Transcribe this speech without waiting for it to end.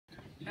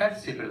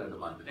Grazie per la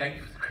domanda, thank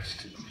you for the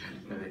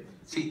question.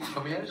 Sì, il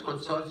familiare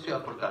consorzio ha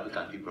portato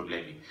tanti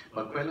problemi,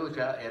 ma quello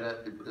già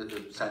era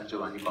San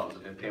Giovanni Paolo,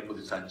 nel tempo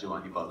di San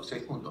Giovanni Paolo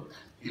II.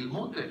 Il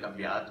mondo è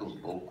cambiato un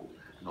poco,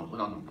 non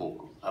un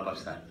poco,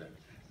 abbastanza.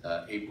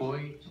 E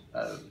poi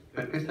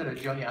per questa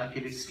ragione anche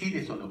le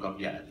sfide sono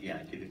cambiate,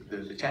 anche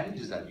the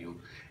challenges are new.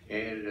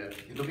 E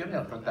dobbiamo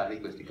affrontare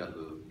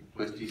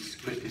queste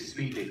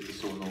sfide che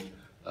sono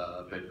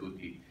per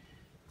tutti.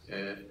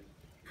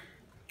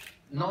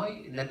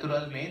 Noi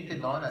naturalmente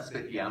non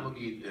aspettiamo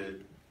che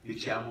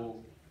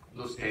diciamo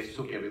lo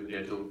stesso che avevo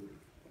detto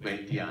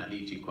 20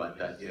 anni,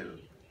 50 anni,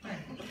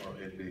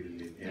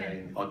 era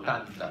in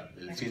 80,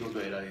 il Sinodo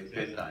era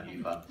 30 anni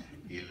fa,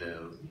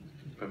 il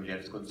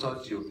familiare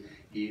consorzio,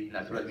 e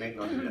naturalmente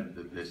non era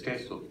lo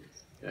stesso,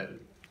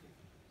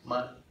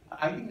 ma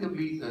I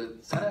think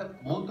sarà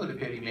molto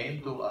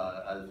riferimento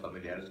al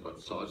familiare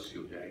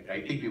consorzio.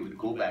 I think we would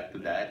go back to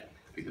that,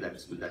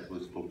 because that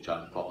was Pope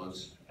John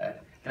Paul's.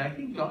 And I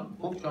think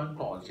Pope John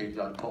Paul, St.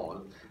 John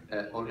Paul,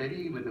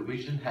 already with the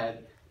vision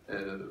had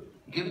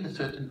given a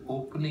certain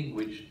opening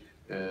which,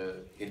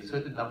 in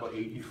certain number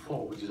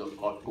 84, which is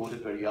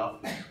quoted very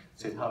often,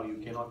 said how you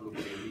cannot look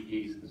at every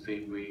case the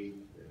same way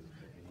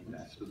in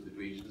pastoral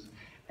situations.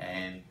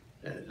 And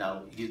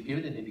now he's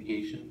given an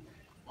indication.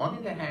 On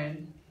the other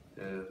hand,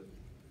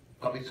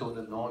 come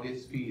sono nuove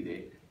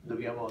sfide,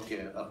 dobbiamo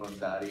anche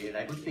affrontare, and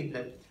I would think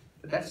that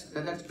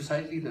that's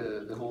precisely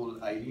the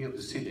whole idea of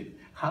the Synod.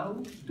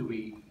 How do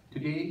we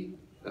today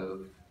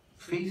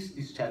face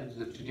these challenges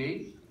of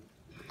today?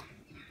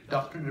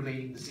 Doctrine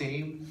remaining the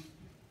same,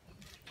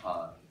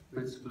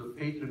 principle of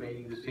faith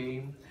remaining the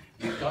same.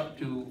 We've got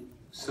to,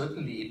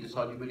 certainly,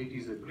 indissolubility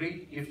is a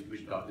great gift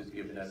which God has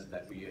given us,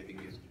 that we, I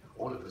think,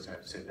 all of us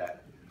have said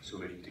that so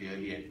very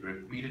clearly and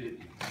repeated it,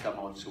 come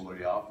out so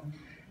very often.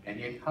 And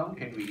yet, how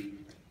can we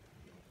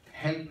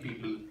help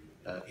people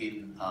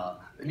in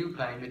the new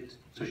climate,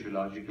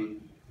 sociological,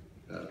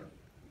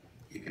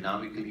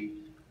 economically,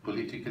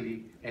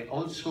 politically, and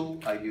also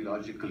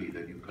ideologically,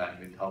 the new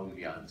climate, how will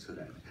we answer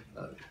that?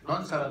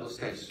 Non sarà lo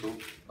stesso,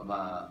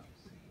 ma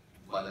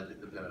la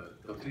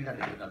dottrina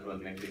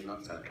naturalmente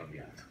non sarà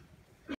cambiata.